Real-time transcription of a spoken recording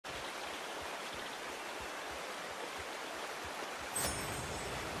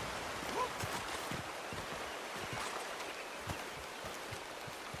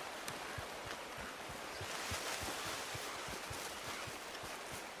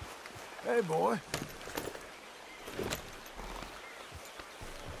Hey, boy.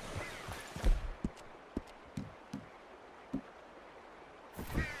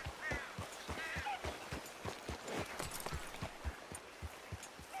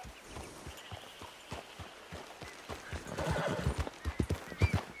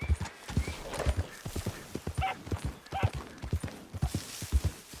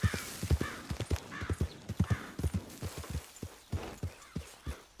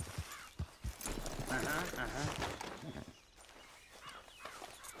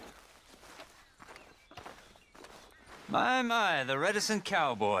 My, the reticent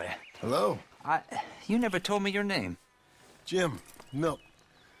cowboy. Hello? You never told me your name. Jim. No.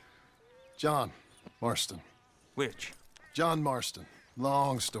 John Marston. Which? John Marston.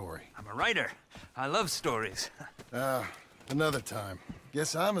 Long story. I'm a writer. I love stories. Another time.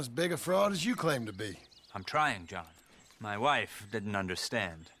 Guess I'm as big a fraud as you claim to be. I'm trying, John. My wife didn't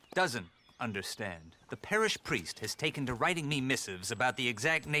understand. Doesn't understand. The parish priest has taken to writing me missives about the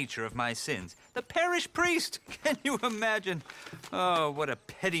exact nature of my sins. The parish priest! Can you imagine? Oh, what a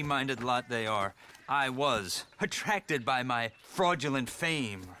petty-minded lot they are. I was attracted by my fraudulent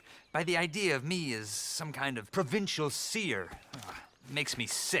fame, by the idea of me as some kind of provincial seer. Makes me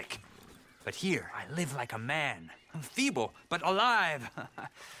sick. But here, I live like a man. I'm feeble, but alive.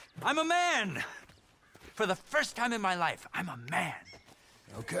 I'm a man! For the first time in my life, I'm a man.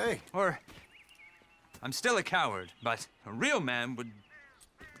 Okay. Or, I'm still a coward, but a real man would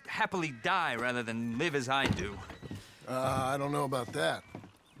happily die rather than live as I do. I don't know about that.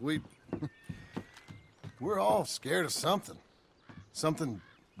 We're all scared of something. Something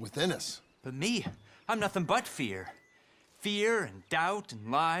within us. But me, I'm nothing but fear. Fear and doubt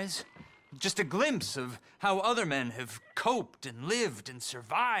and lies. Just a glimpse of how other men have coped and lived and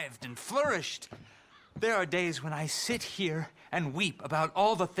survived and flourished. There are days when I sit here and weep about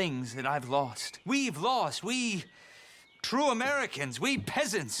all the things that I've lost. We've lost. We true Americans, we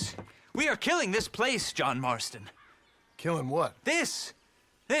peasants. We are killing this place, John Marston. Killing what? This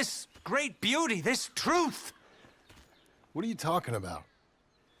great beauty, this truth. What are you talking about?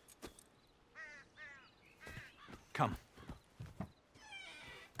 Come.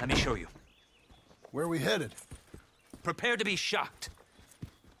 Let me show you. Where are we headed? Prepare to be shocked.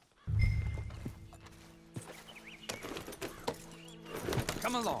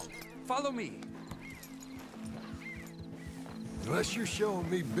 Come along. Follow me. Unless you're showing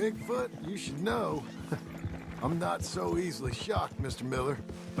me Bigfoot, you should know. I'm not so easily shocked, Mr. Miller.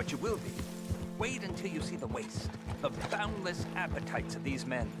 But you will be. Wait until you see the waste, the boundless appetites of these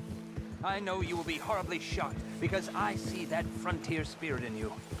men. I know you will be horribly shocked because I see that frontier spirit in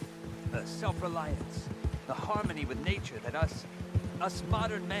you. The self-reliance, the harmony with nature that us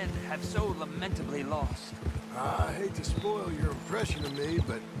modern men have so lamentably lost. I hate to spoil your impression of me,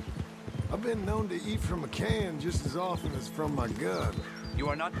 but I've been known to eat from a can just as often as from my gun. You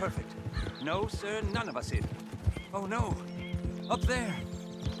are not perfect. No, sir, none of us is. Oh, no. Up there.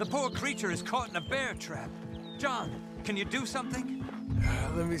 The poor creature is caught in a bear trap. John, can you do something?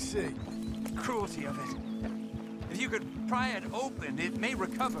 Let me see. Cruelty of it. If you could pry it open, it may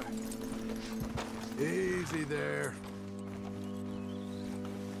recover. Easy there.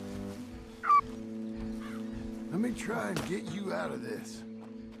 Let me try and get you out of this.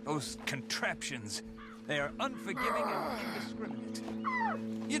 Those contraptions, they are unforgiving and indiscriminate.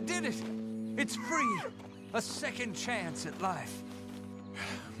 You did it! It's free! A second chance at life.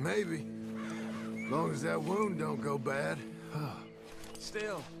 Maybe. As long as that wound don't go bad.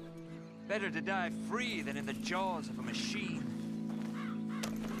 Still, better to die free than in the jaws of a machine.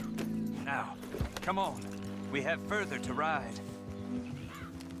 Now, come on. We have further to ride.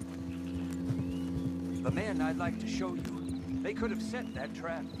 The men I'd like to show you, they could have set that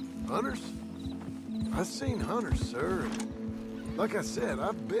trap. Hunters? I've seen hunters, sir. Like I said,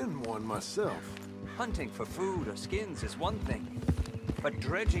 I've been one myself. Hunting for food or skins is one thing. But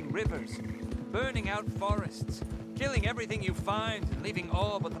dredging rivers, burning out forests, killing everything you find and leaving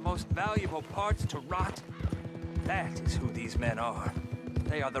all but the most valuable parts to rot, that is who these men are.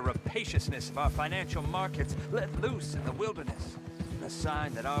 They are the rapaciousness of our financial markets let loose in the wilderness. A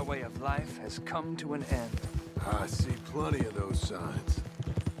sign that our way of life has come to an end. I see plenty of those signs.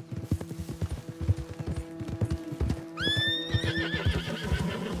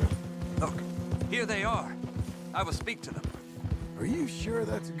 Look, here they are. I will speak to them. Are you sure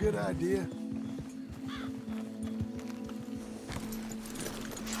that's a good idea?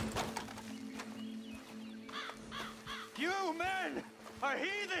 You men are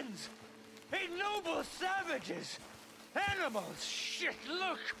heathens! Ignoble savages! Animals! Shit,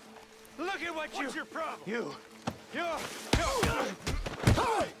 look! Look at what What's your problem? You! Hey!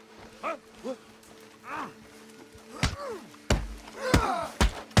 Huh?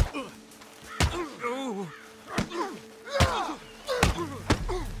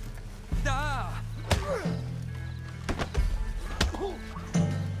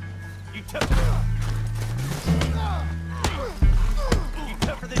 You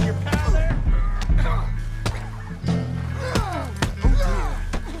tougher than your pal there?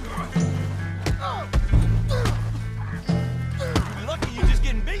 You're lucky you're just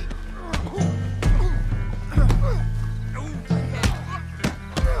getting beat.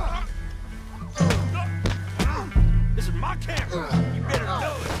 This is my camera. You better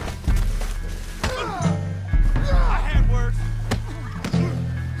know it. I had words.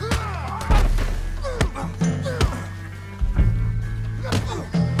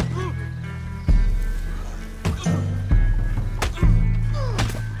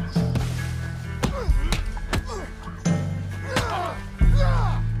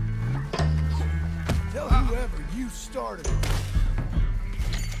 Tell whoever you started it.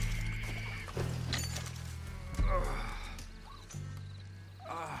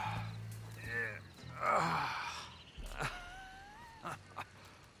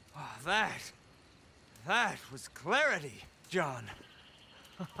 That was clarity, John.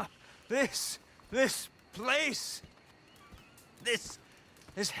 This place. This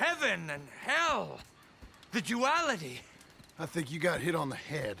is heaven and hell. The duality. I think you got hit on the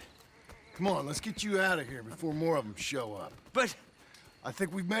head. Come on, let's get you out of here before more of them show up. But I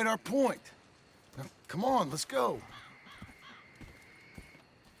think we've made our point. Now, come on, let's go.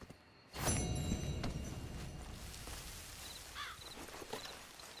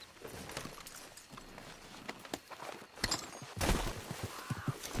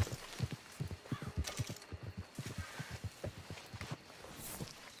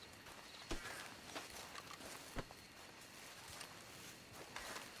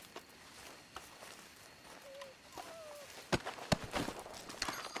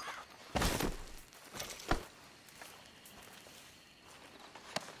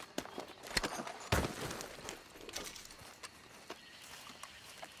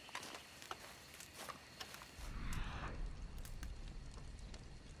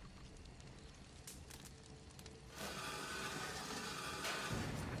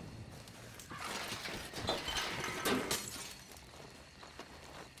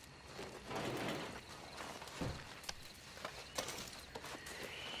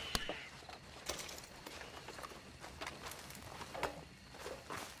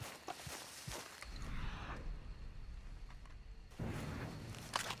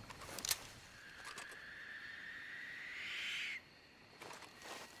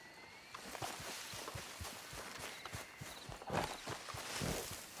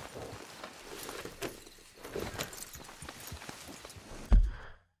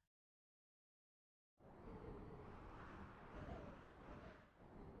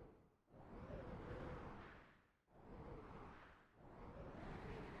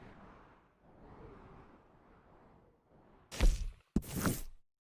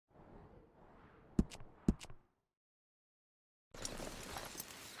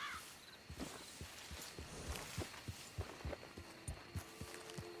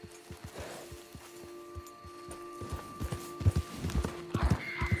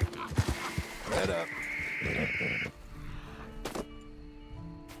 Head up.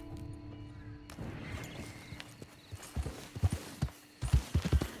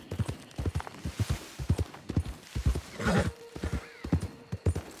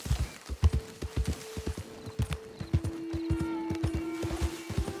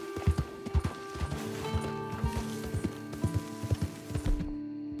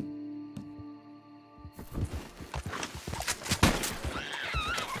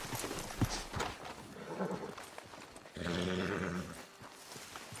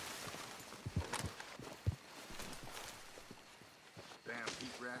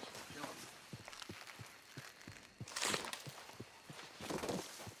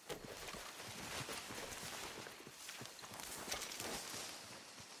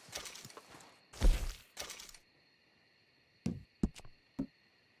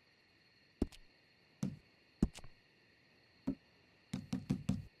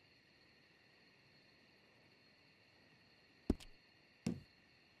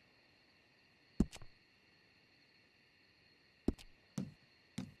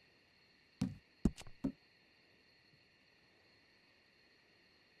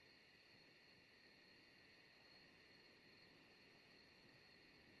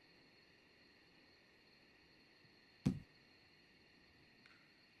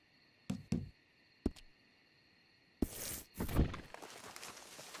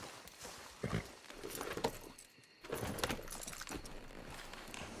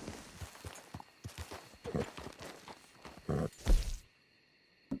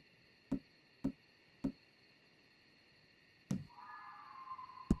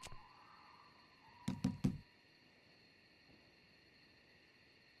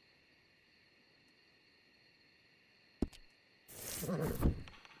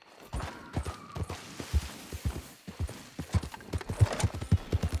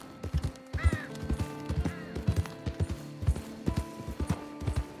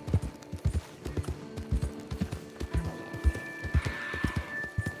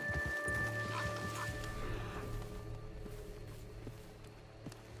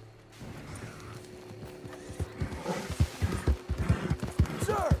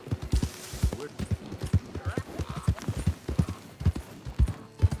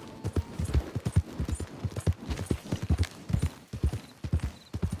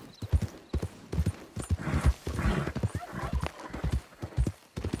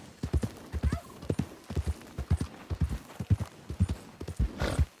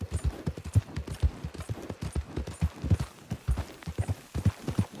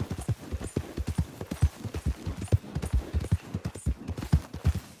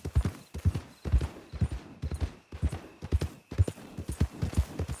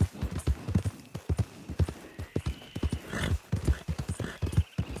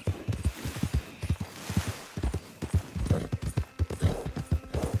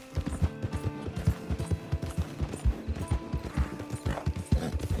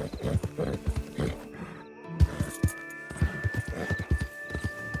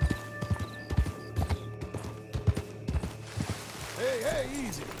 Hey,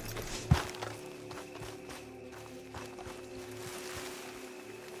 easy.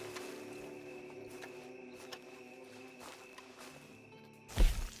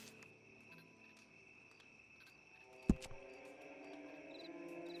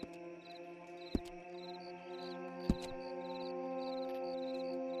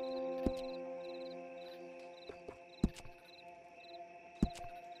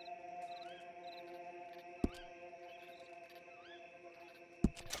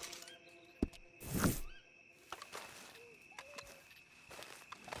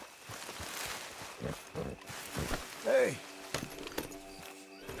 Hey.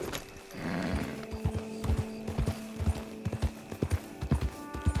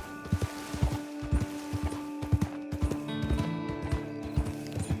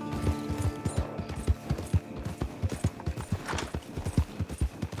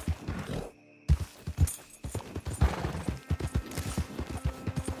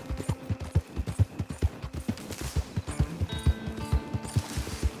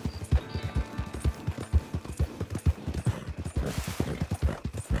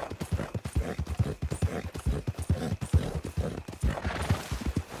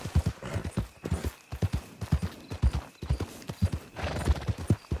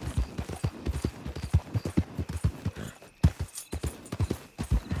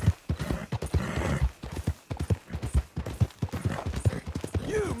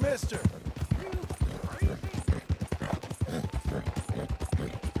 You, mister!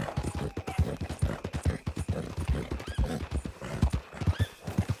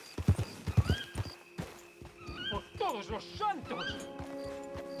 ¡Por todos los santos!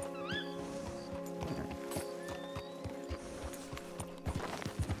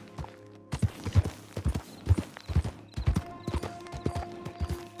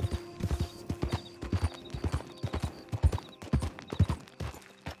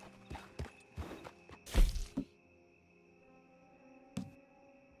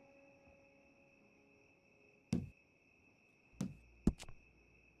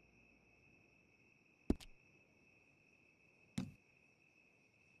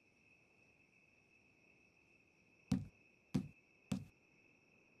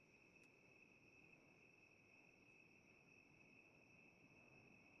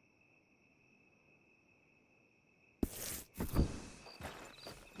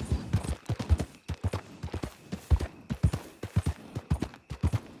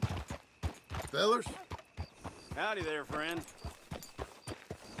 Fellers? Howdy there, friend.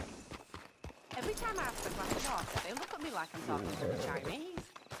 Every time I ask a glass of water, they look at me like I'm talking to the Chinese.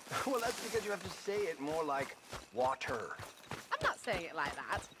 Well, that's because you have to say it more like water. I'm not saying it like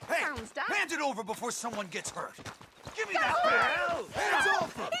that. Hey, Sounds daft. hand it over before someone gets hurt. Give me Go! that barrel! Hands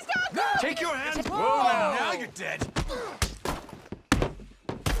off him! He's got a gun! Take your hands. Whoa! Now you're dead.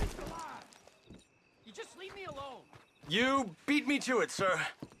 You just leave me alone. You beat me to it, sir.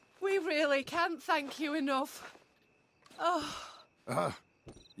 We really can't thank you enough. Oh,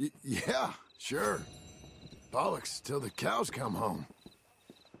 Yeah, sure. Bollocks till the cows come home.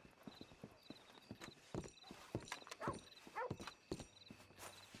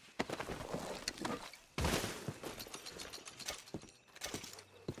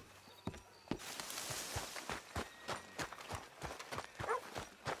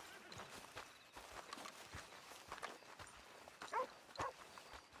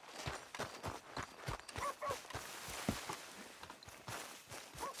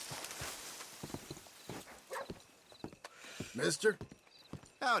 Mister?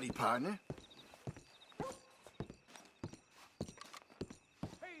 Howdy, partner.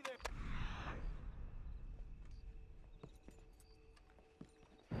 Hey there.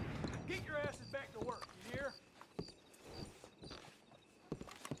 Get your asses back to work, you hear?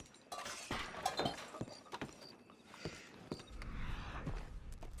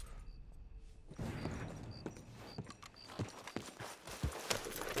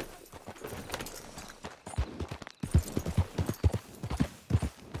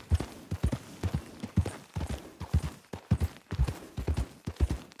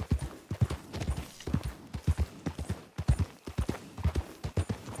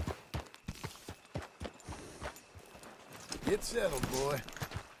 Get settled, boy.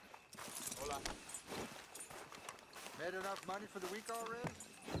 Hola. Made enough money for the week already?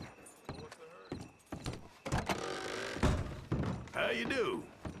 How you do?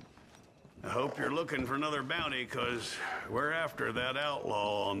 I hope you're looking for another bounty, 'cause we're after that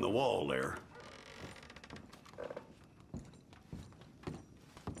outlaw on the wall there.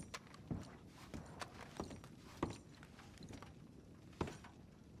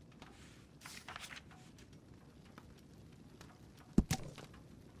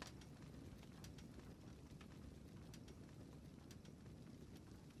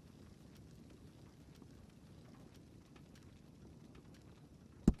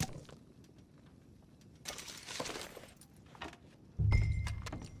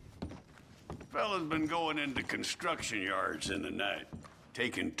 Fella's been going into construction yards in the night,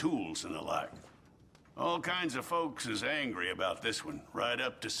 taking tools and the like. All kinds of folks is angry about this one, right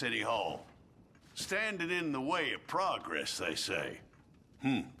up to City Hall. Standing in the way of progress, they say.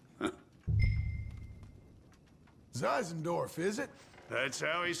 Zeisendorf, is it? That's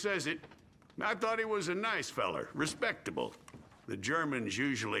how he says it. I thought he was a nice feller, respectable. The Germans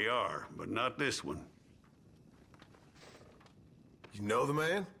usually are, but not this one. You know the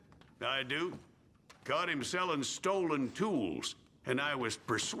man? I do. Caught him selling stolen tools, and I was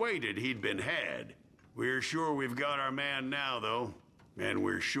persuaded he'd been had. We're sure we've got our man now, though, and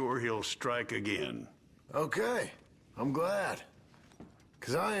we're sure he'll strike again. Okay, I'm glad.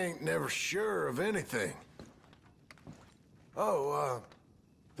 'Cause I ain't never sure of anything. Oh,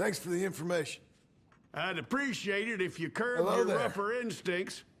 thanks for the information. I'd appreciate it if you curbed Hello your there. rougher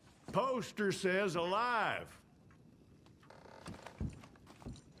instincts. Poster says alive.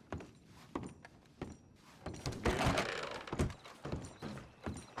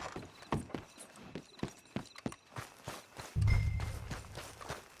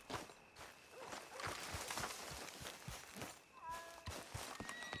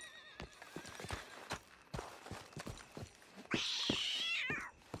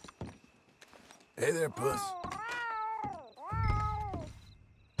 Hey there, puss.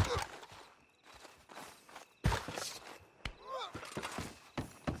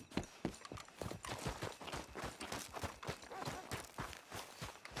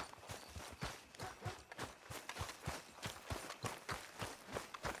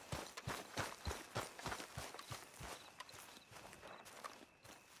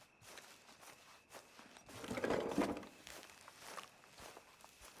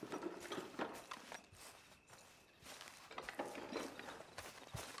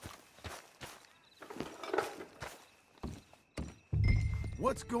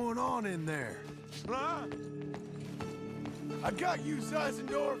 What's going on in there? Huh? I got you,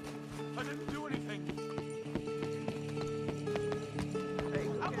 Zeisendorf. I didn't do anything. Hey,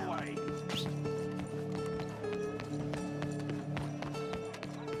 out the way.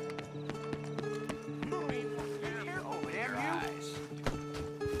 Get over there, eyes.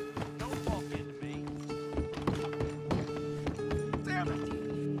 Don't walk into me. Damn it.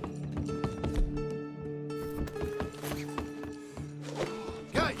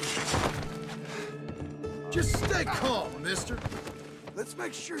 Got you. Just stay calm, mister. Let's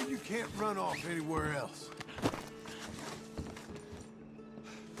make sure you can't run off anywhere else.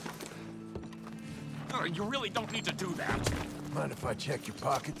 Oh, you really don't need to do that. Mind if I check your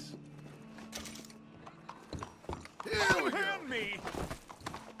pockets? Here we go. Unhand me!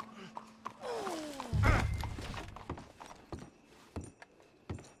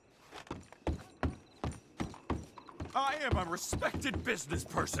 I am a respected business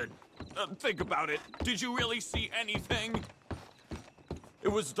person. Think about it. Did you really see anything? It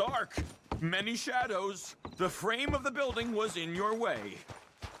was dark. Many shadows. The frame of the building was in your way.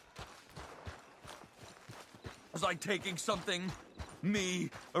 Was I taking something? Me,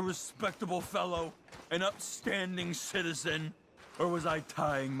 a respectable fellow, an upstanding citizen? Or was I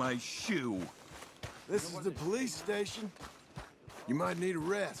tying my shoe? This is the police station. You might need a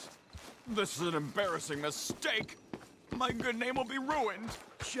rest. This is an embarrassing mistake. my good name will be ruined.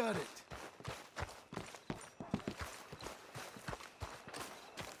 Shut it.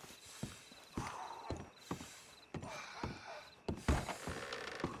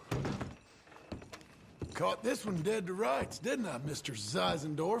 Caught this one dead to rights, didn't I, Mr.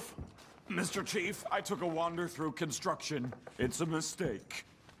 Zeisendorf? Mr. Chief, I took a wander through construction. It's a mistake.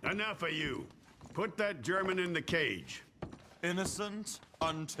 Enough of you. Put that German in the cage. Innocent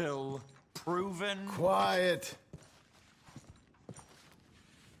until proven. Quiet.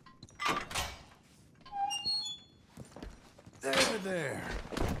 There.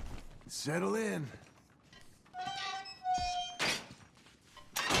 Settle in.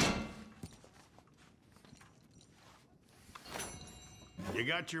 You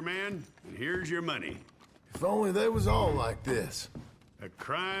got your man, and here's your money. If only they was all like this. A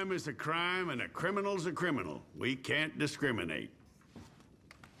crime is a crime, and a criminal's a criminal. We can't discriminate.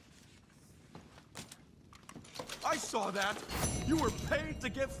 I saw that. You were paid to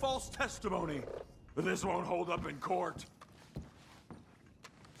give false testimony. This won't hold up in court.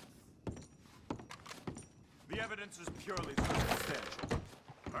 The evidence is purely circumstantial.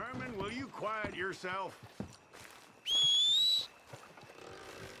 Herman, will you quiet yourself?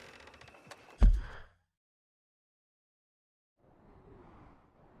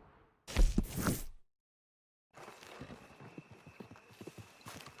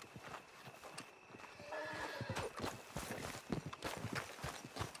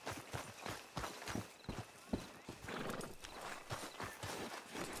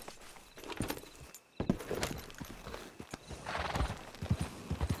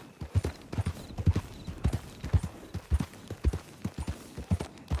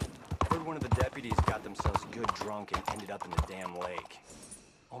 One of the deputies got themselves good drunk and ended up in the damn lake.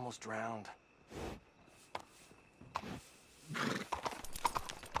 Almost drowned.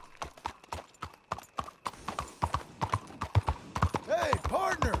 Hey,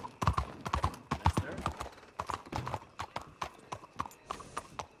 partner!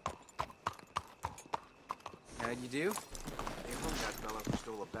 How'd you do? They hung that fella who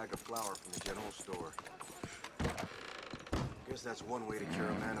stole a bag of flour from the general store. Guess that's one way to cure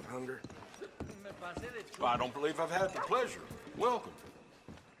a man of hunger. I don't believe I've had the pleasure. Welcome.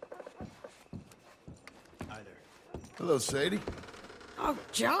 Hi there. Hello, Sadie. Oh,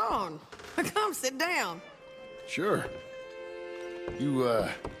 John. Come sit down. Sure. You,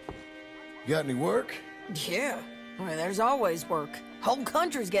 got any work? Yeah. Well, there's always work. Whole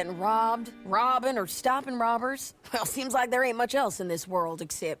country's getting robbed, robbing, or stopping robbers. Well, seems like there ain't much else in this world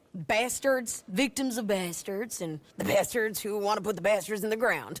except bastards, victims of bastards, and the bastards who want to put the bastards in the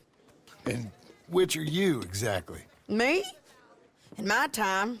ground. And which are you, exactly? Me? In my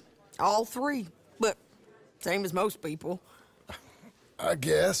time, all three. But same as most people. I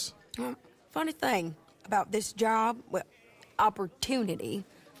guess. Funny thing about this job, well, opportunity,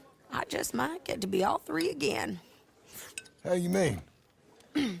 I just might get to be all three again. How you mean?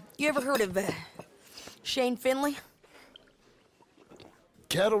 You ever heard of Shane Finley?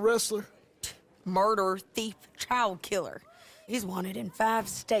 Cattle wrestler? Murderer, thief, child killer. He's wanted in 5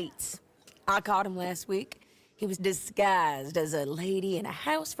 states. I caught him last week. He was disguised as a lady in a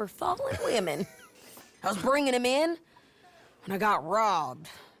house for fallen women. I was bringing him in when I got robbed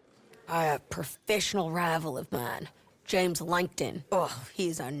by a professional rival of mine, James Langton. Oh,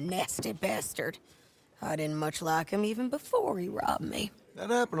 he's a nasty bastard. I didn't much like him even before he robbed me. That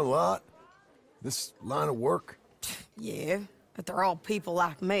happened a lot. This line of work. Yeah, but they're all people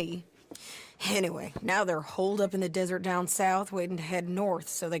like me. Anyway, now they're holed up in the desert down south, waiting to head north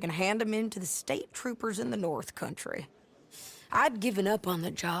so they can hand them in to the state troopers in the north country. I'd given up on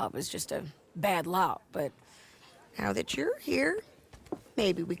the job as just a bad lot, but now that you're here,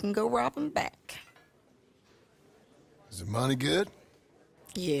 maybe we can go rob them back. Is the money good?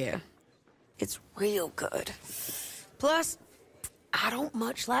 Yeah, it's real good. Plus, I don't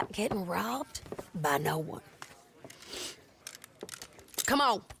much like getting robbed by no one. Come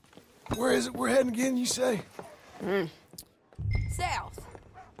on. Where is it we're heading again, you say? South.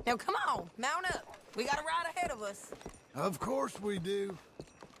 Now, come on, mount up. We got a ride ahead of us. Of course we do.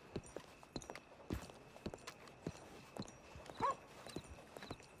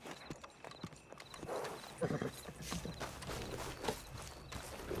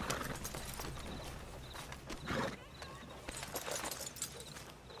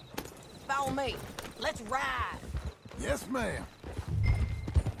 Follow me. Let's ride. Yes, ma'am.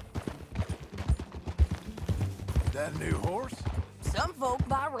 That a new horse? Some folk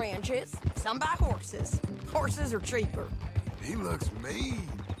buy ranches, some buy horses. Horses are cheaper. He looks mean.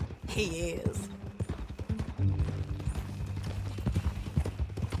 He is.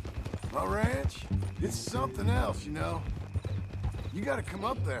 My ranch? It's something else, you know. You gotta come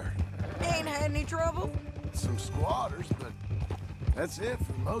up there. Ain't had any trouble? Some squatters, but that's it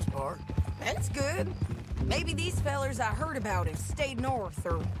for the most part. That's good. Maybe these fellers I heard about have stayed north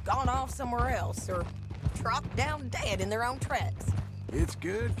or gone off somewhere else or dropped down dead in their own tracks. It's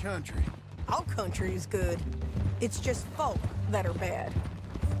good country. All country is good. It's just folk that are bad.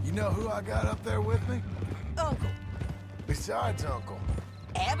 You know who I got up there with me? Uncle. Besides Uncle.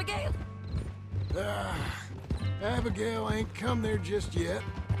 Abigail? Abigail ain't come there just yet.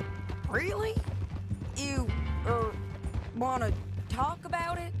 Really? You, wanna talk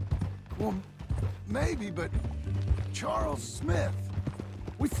about it? Well, maybe, but Charles Smith.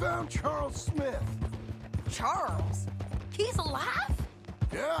 We found Charles Smith. Charles? He's alive?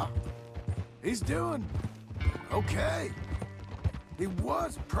 Yeah. He's doing okay. He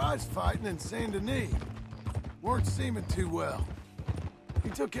was prize fighting in Saint Denis. Weren't seeming too well. He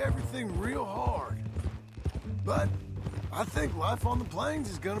took everything real hard. But I think life on the plains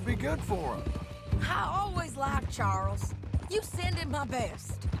is gonna be good for him. I always liked Charles. You send him my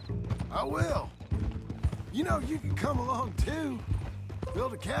best. I will. You know, you can come along too.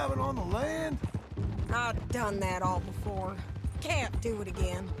 Build a cabin on the land. I've done that all before. Can't do it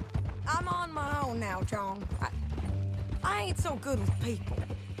again. I'm on my own now, John. I ain't so good with people.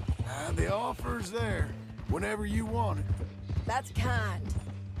 The offer's there, whenever you want it. That's kind.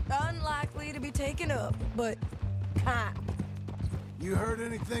 Unlikely to be taken up, but kind. You heard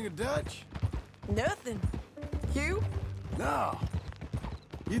anything of Dutch? Nothing. You? No.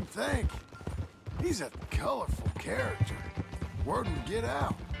 You'd think. He's a colorful character. Word would get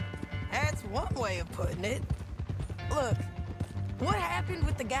out. That's one way of putting it. Look, what happened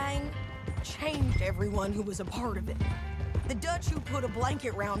with the gang changed everyone who was a part of it. The Dutch who put a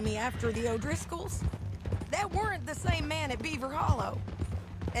blanket round me after the O'Driscolls, that weren't the same man at Beaver Hollow.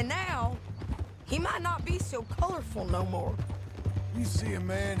 And now, he might not be so colorful no more. You see a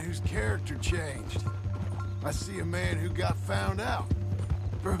man whose character changed. I see a man who got found out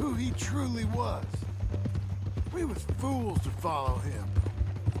for who he truly was. We was fools to follow him.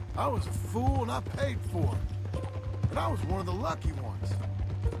 I was a fool and I paid for it. But I was one of the lucky ones.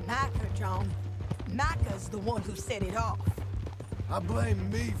 Micah, John. Micah's the one who set it off. I blame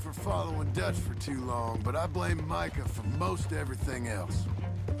me for following Dutch for too long, but I blame Micah for most everything else.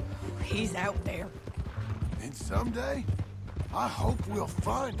 He's out there. And someday, I hope we'll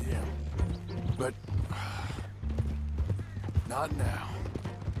find him. But not now.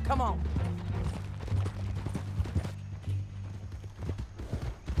 Come on.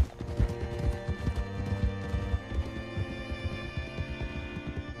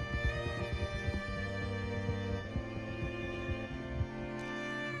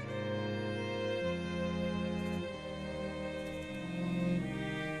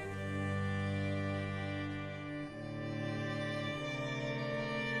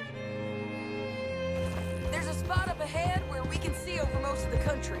 There's a spot up ahead where we can see over most of the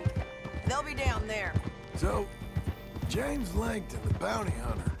country. They'll be down there. So, James Langton, the bounty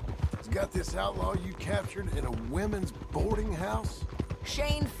hunter, has got this outlaw you captured in a women's boarding house?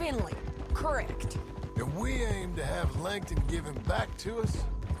 Shane Finley. Correct. And we aim to have Langton give him back to us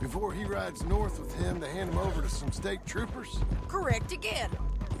before he rides north with him to hand him over to some state troopers? Correct again.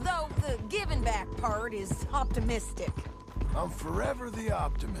 Though the giving back part is optimistic. I'm forever the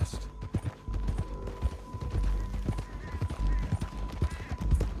optimist.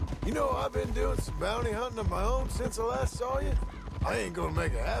 You know, I've been doing some bounty hunting of my own since I last saw you. I ain't gonna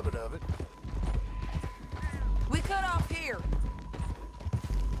make a habit of it. We cut off here.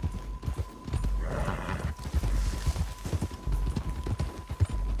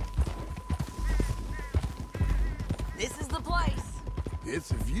 This is the place.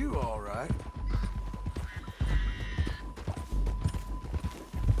 It's a view, all right.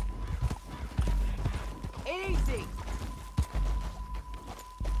 Easy.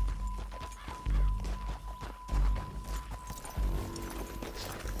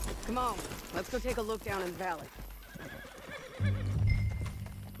 Come on, let's go take a look down in the valley.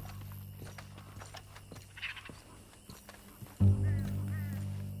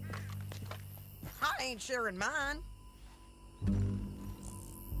 I ain't sharing mine.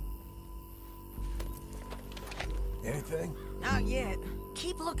 Anything? Not yet.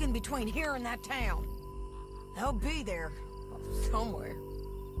 Keep looking between here and that town. They'll be there somewhere.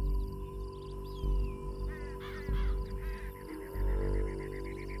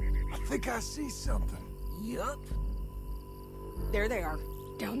 I think I see something. Yup. There they are,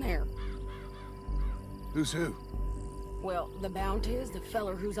 down there. Who's who? Well, the bounty is the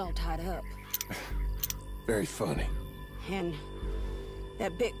feller who's all tied up. Very funny. And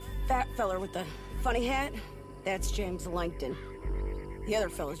That big fat feller with the funny hat, that's James Langton. The other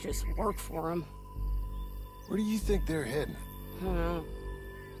fellas just work for him. Where do you think they're heading? I don't know.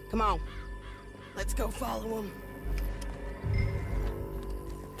 Come on. Let's go follow them.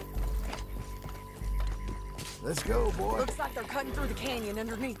 Let's go, boy. Looks like they're cutting through the canyon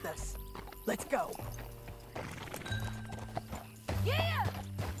underneath us. Let's go. Yeah!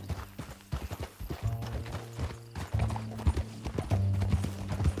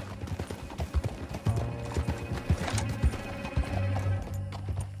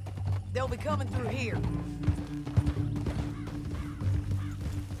 They'll be coming through here.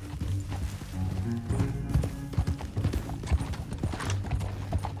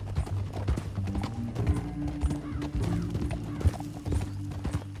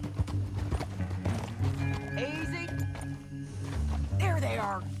 Easy. There they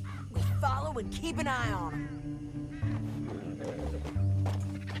are. We follow and keep an eye on them.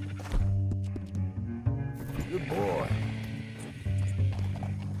 Good boy.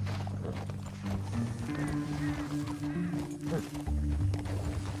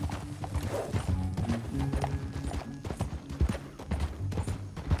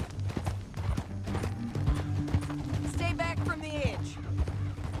 Stay back from the edge.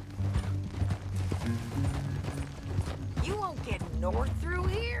 You won't get north through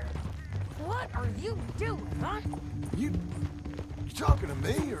here. What are you doing, huh? You talking to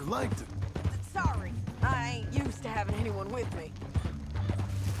me or Langton? Sorry, I ain't used to having anyone with me.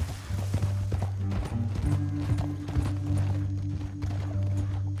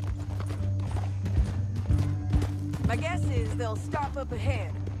 My guess is they'll stop up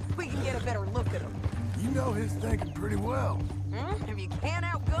ahead. We can get a better look at them. You know his thinking pretty well. If you can't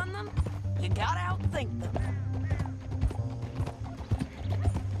outgun them, you gotta outthink them.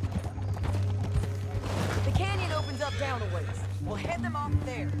 The canyon opens up down a ways. We'll head them off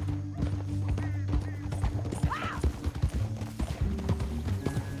there.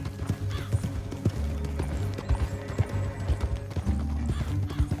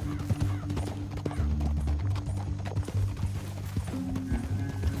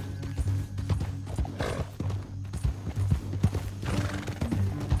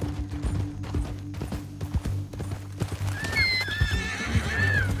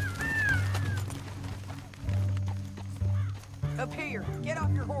 Up here, get off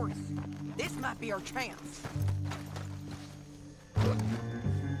your horse. This might be our chance.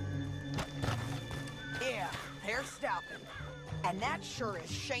 Yeah, they're stopping. And that sure is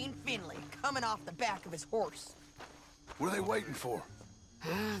Shane Finley coming off the back of his horse. What are they waiting for?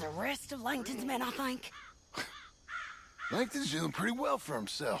 The rest of Langton's men, I think. Langton's doing pretty well for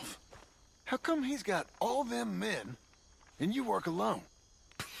himself. How come he's got all them men and you work alone?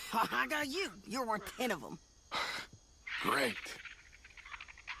 I got you. You're worth 10 of them. Great.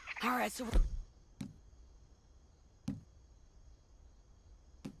 All right, so...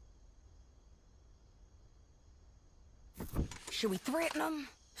 Should we threaten them,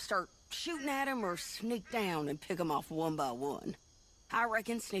 start shooting at them, or sneak down and pick them off one by one? I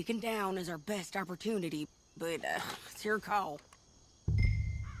reckon sneaking down is our best opportunity, but it's your call.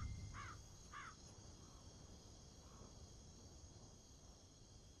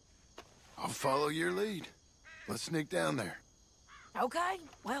 I'll follow your lead. Let's sneak down there. Okay,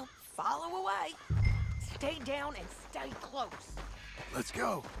 well, follow away. Stay down and stay close. Let's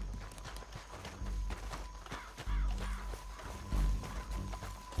go.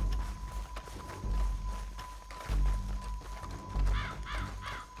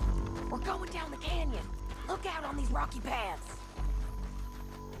 We're going down the canyon. Look out on these rocky paths.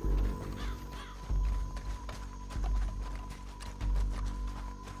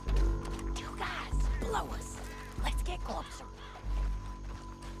 Two guys below us. Let's get closer.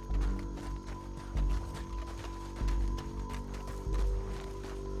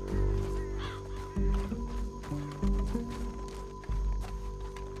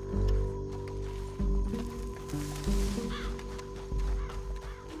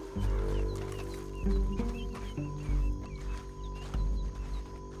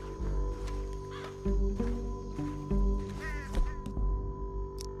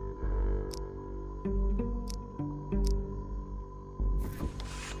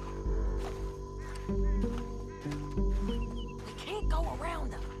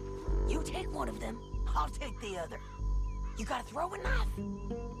 One of them, I'll take the other. You got a throwing knife?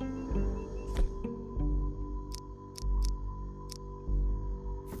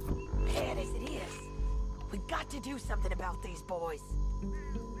 Bad as it is, we got to do something about these boys.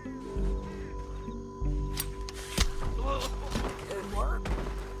 Good work.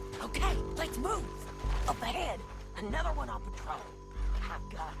 Okay, let's move. Up ahead, another one on patrol. I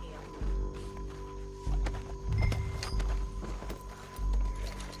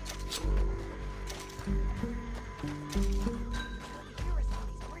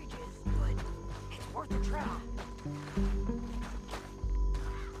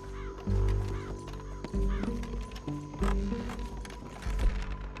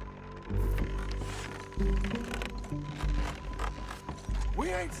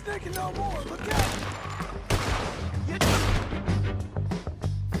ain't sneaking no more. Look out!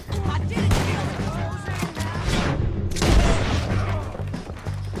 I didn't kill it.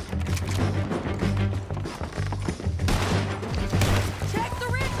 Check the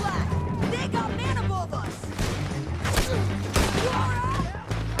ridge line. They got men above us. You all right?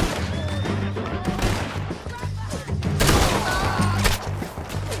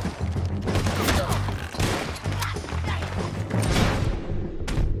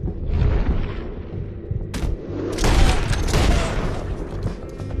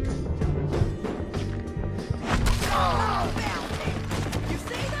 You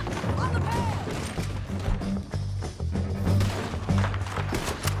see them? On the path.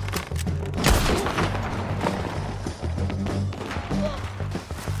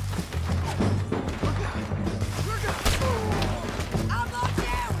 I'm locked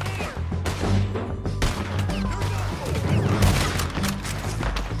down here.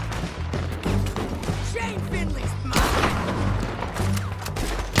 Shane Finley's mine.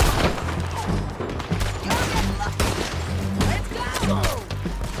 You're getting lucky. Let's go.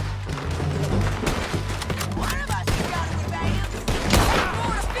 One of us has got any bands. I'm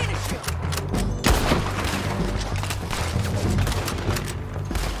going to finish him.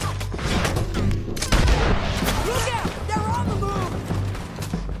 Look out! They're on the move!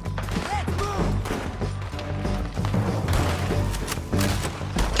 Let's move!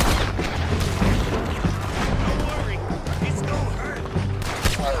 Don't worry. It's gonna hurt.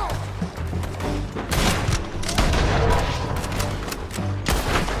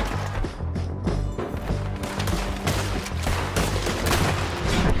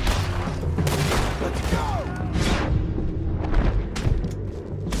 Let's go!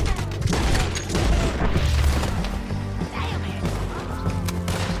 Damn it!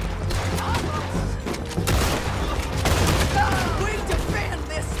 We defend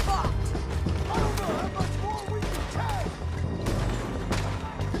this spot! I don't know how much more we can take.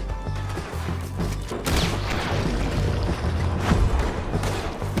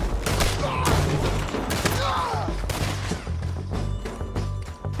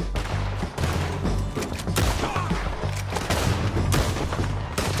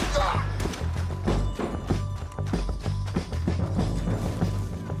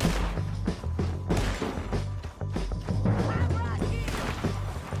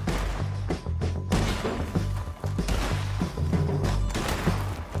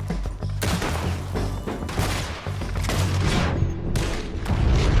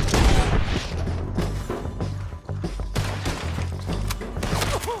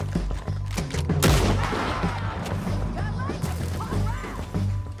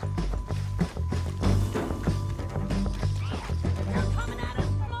 They're coming at us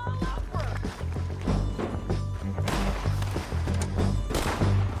from all over!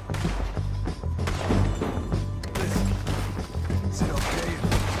 Is it okay?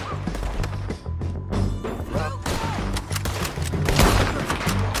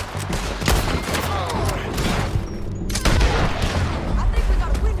 I think we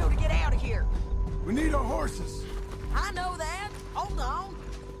got a window to get out of here. We need our horses. I know that. Hold on.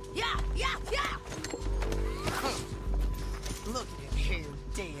 Yeah. Look at him here,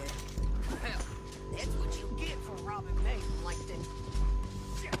 dead. Well, that's what you get for robbing me, Plankton.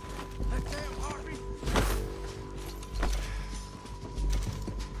 Shit. Damn, Harvey.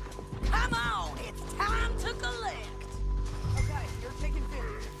 Come on, it's time to collect. Okay, you're taking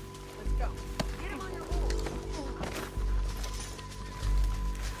pictures. Let's go. Get him on your horse.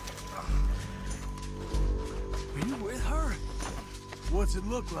 Are you with her? What's it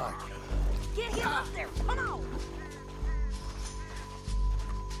look like? Get him up there. Come on.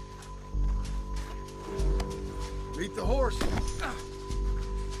 Meet the horse.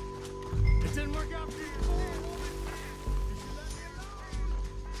 It didn't work out for you.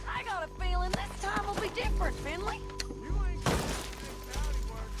 I got a feeling this time will be different, Finley. You ain't getting this howdy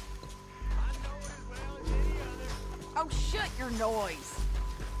work. I know it as well as any other. Oh, shut your noise.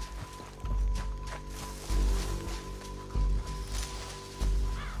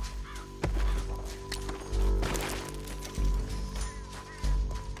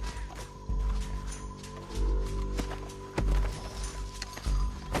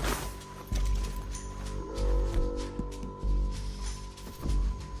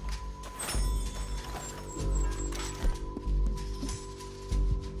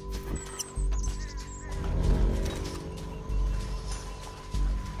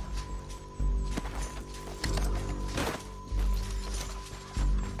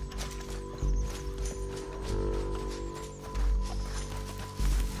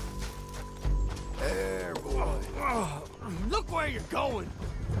 where you're going.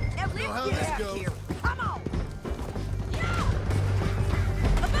 Now know how let's this get out goes. here. Come on. Yeah.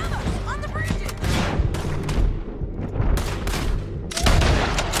 Above us, on the bridges.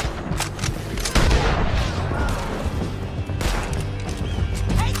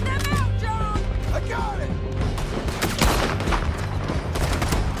 Take them out, John. I got it!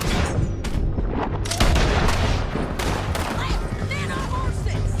 Left, then our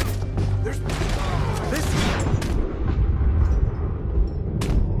horses. There's... This...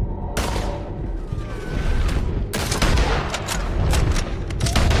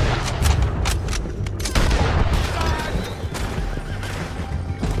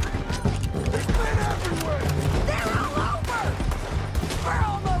 There's men everywhere! They're all over. We're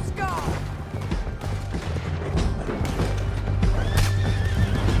almost gone.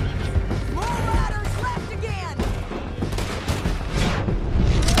 More riders left again.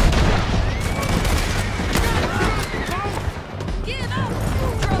 Give up,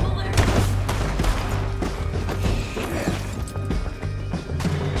 troublers.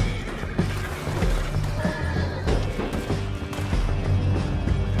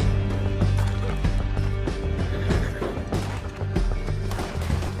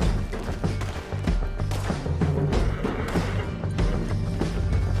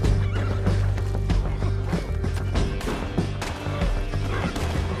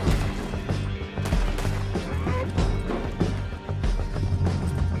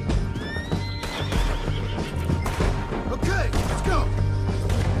 Okay, let's go!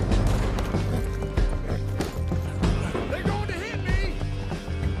 They're going to hit me!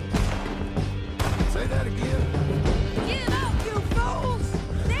 Say that again. Give up, you fools.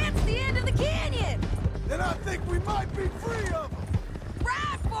 That's the end of the canyon. Then I think we might be free of them!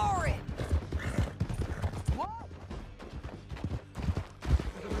 Ride for it.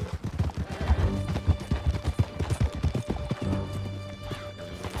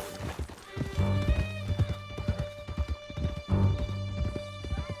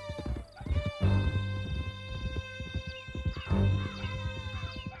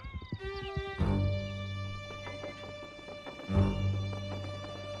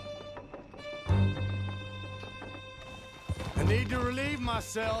 I need to relieve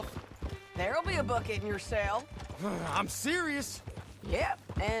myself. There'll be a bucket in your cell. I'm serious. Yep,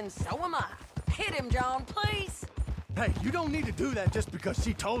 and so am I. Hit him, John, please. Hey, you don't need to do that just because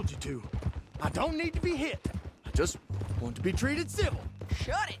she told you to. I don't need to be hit. I just want to be treated civil.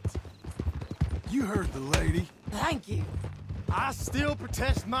 Shut it. You heard the lady. Thank you. I still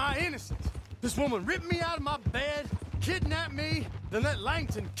protest my innocence. This woman ripped me out of my bed, kidnapped me, then let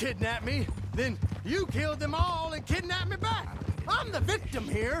Langton kidnap me, then you killed them all and kidnapped me back. I'm the victim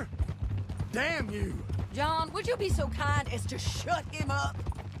here. Damn you. John, would you be so kind as to shut him up?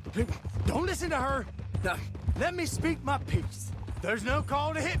 Don't listen to her. Now, let me speak my piece. There's no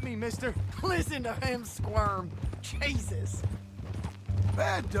call to hit me, mister. Listen to him squirm. Jesus.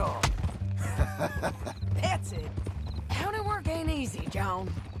 Bad dog. That's it. County work ain't easy,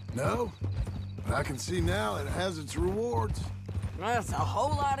 John. No, but I can see now it has its rewards. That's a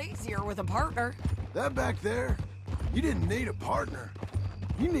whole lot easier with a partner. That back there, you didn't need a partner.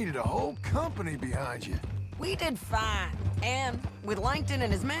 You needed a whole company behind you. We did fine. And with Langton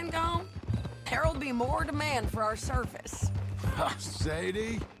and his men gone, there'll be more demand for our service.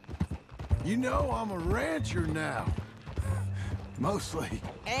 Sadie, you know I'm a rancher now. Mostly.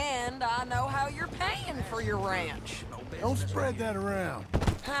 And I know how you're paying for your ranch. Don't spread that around.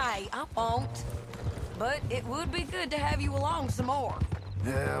 Hey, I won't. But it would be good to have you along some more.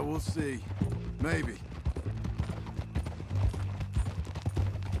 Yeah, we'll see. Maybe.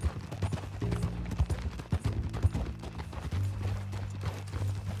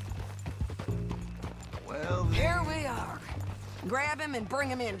 Well, Here we are. Grab him and bring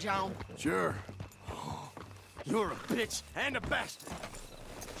him in, John. sure. You're a bitch and a bastard.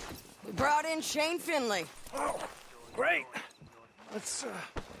 We brought in Shane Finley. Oh, great. Let's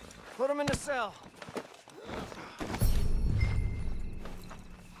put him in the cell.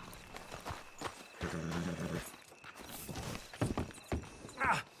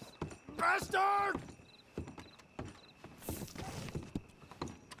 Bastard!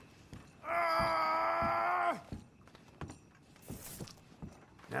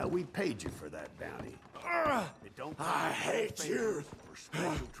 Now, we paid you for that bounty. It don't I hate you. for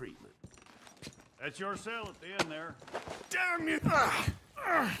special treatment. That's your cell at the end there. Damn you!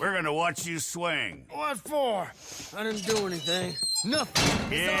 We're gonna watch you swing. What for? I didn't do anything.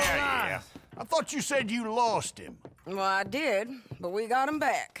 Nothing. It's all lies. I thought you said you lost him. Well, I did, but we got him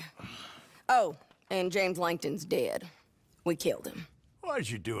back. Oh, and James Langton's dead. We killed him. Why'd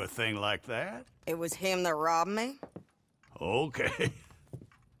you do a thing like that? It was him that robbed me. Okay.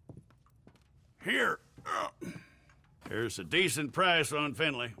 Here. Here's a decent price on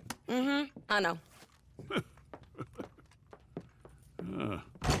Finley. Mm-hmm, I know.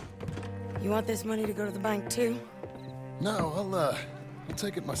 You want this money to go to the bank, too? No, I'll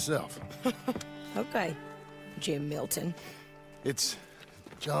take it myself. Okay, Jim Milton. It's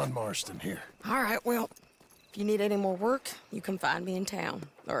John Marston here. All right, well, if you need any more work, you can find me in town.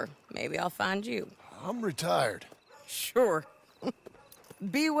 Or maybe I'll find you. I'm retired. Sure.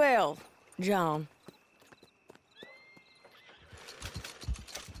 Be well, John.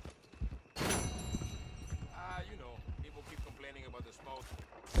 You know, people keep complaining about the smoke.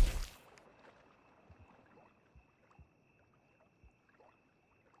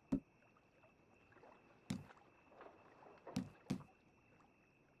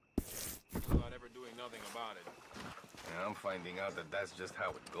 Without ever doing nothing about it. And I'm finding out that that's just how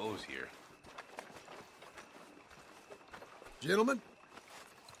it goes here. Gentlemen?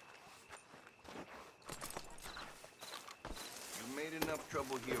 You've made enough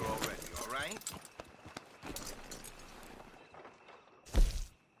trouble here already, all right?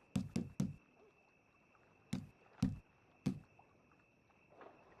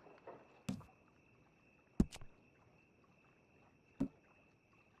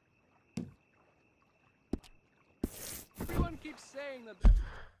 Everyone keeps saying that.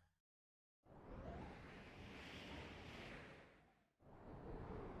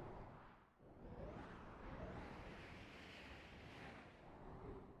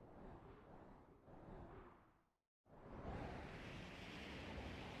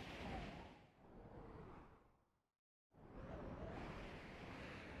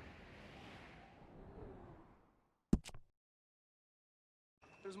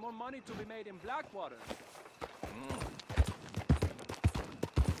 There's more money to be made in Blackwater.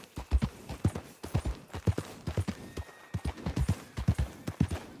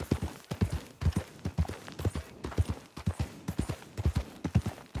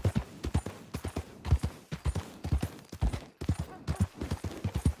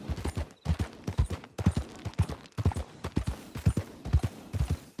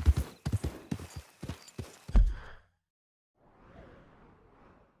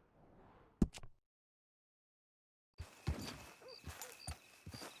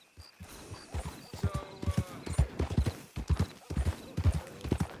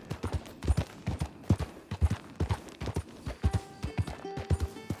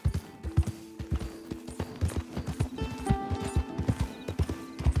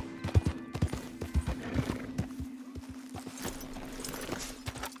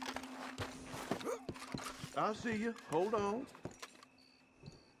 I see you. Hold on.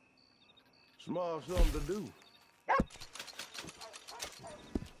 Small something to do.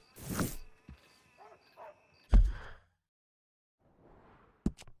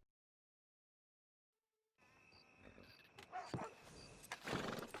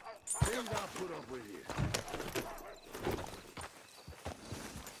 Things I'll put up with here.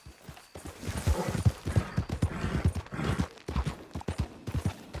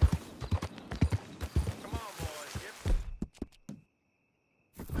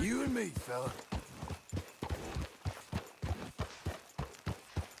 You and me, fella.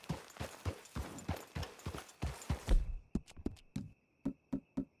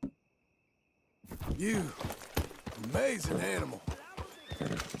 You amazing animal.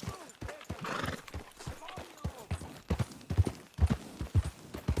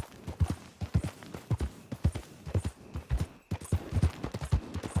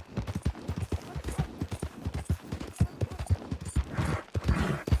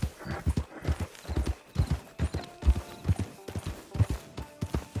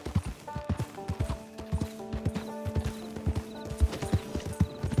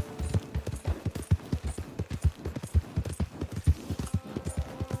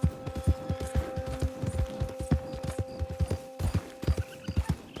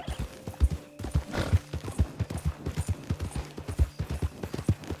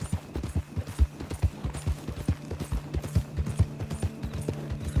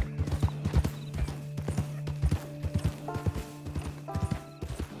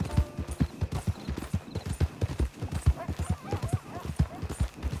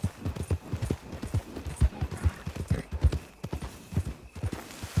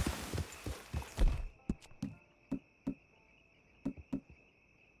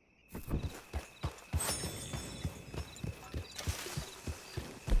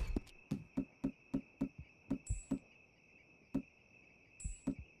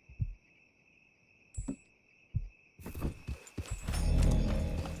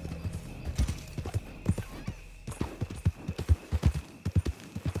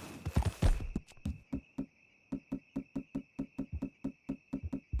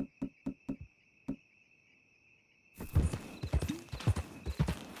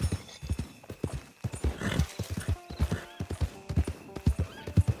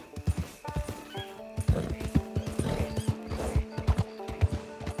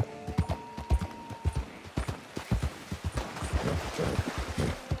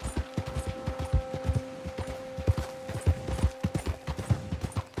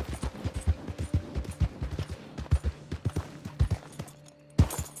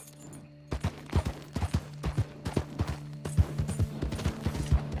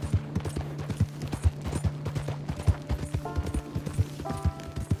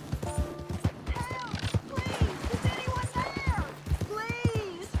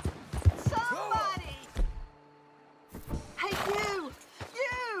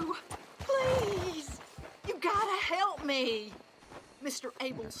 me, Mr.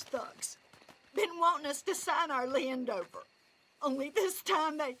 Abel's thugs. Been wanting us to sign our land over. Only this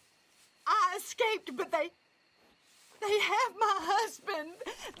time I escaped, but they have my husband.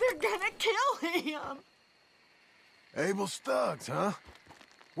 They're gonna kill him. Abel's thugs, huh?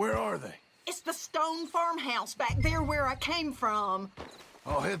 Where are they? It's the stone farmhouse back there where I came from.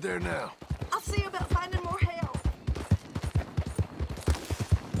 I'll head there now. I'll see about finding more help.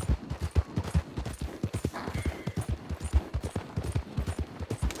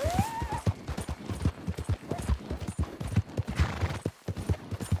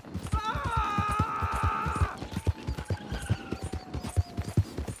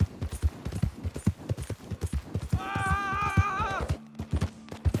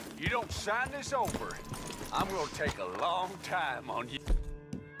 You don't sign this over, I'm gonna take a long time on you.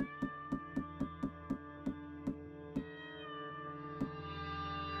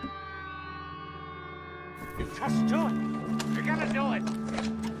 Just do it. You're gonna do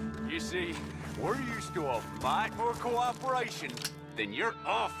it. You see, we're used to a mite more cooperation than you're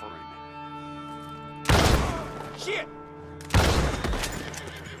offering. Shit!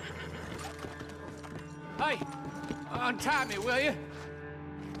 Hey, untie me, will you?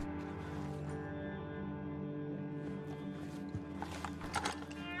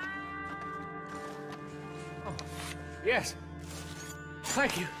 Oh, yes.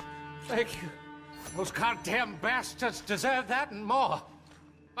 Thank you. Thank you. Those goddamn bastards deserve that and more.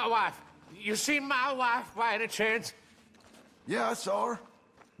 My wife. You seen my wife by any chance? Yeah, I saw her.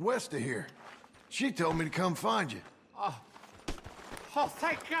 West of here. She told me to come find you. Oh,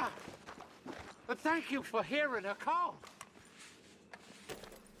 thank God. But thank you for hearing her call.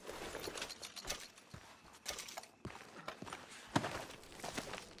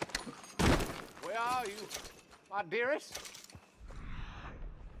 Where are you, my dearest?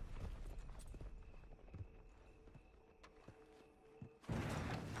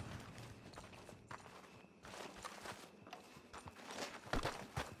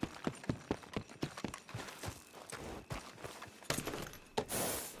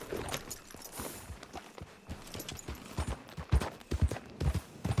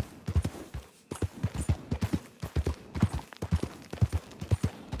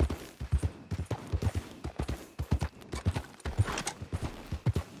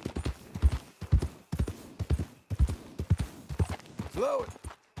 Blow it.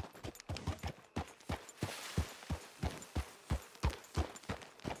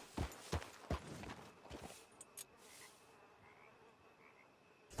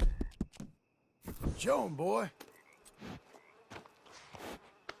 Show 'em, boy.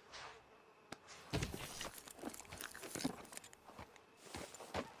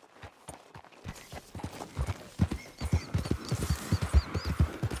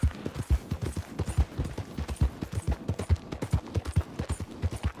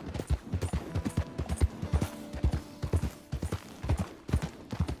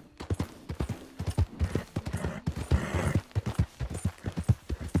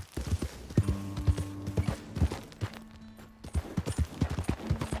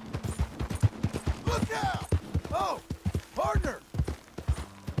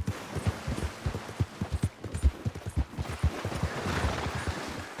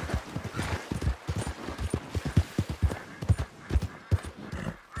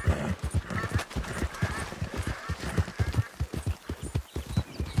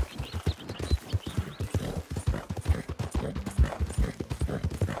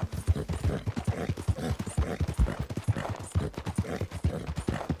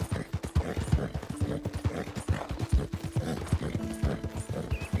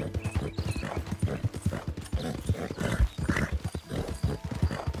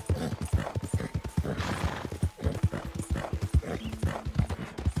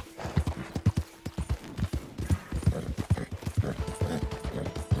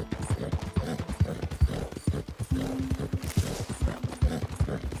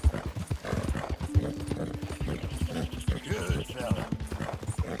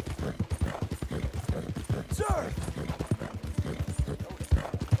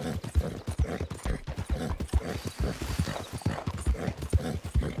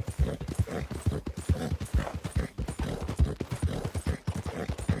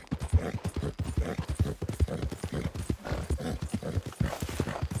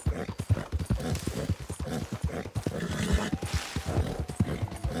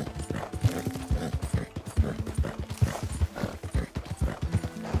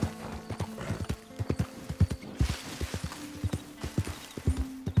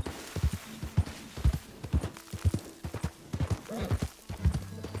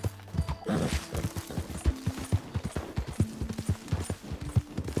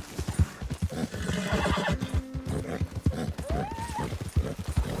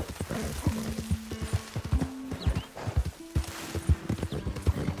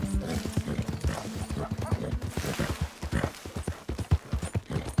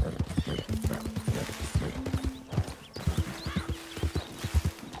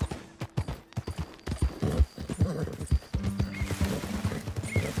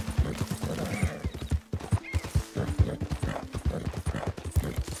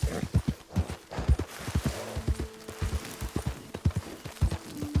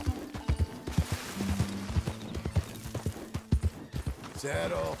 Is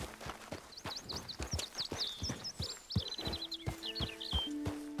that all?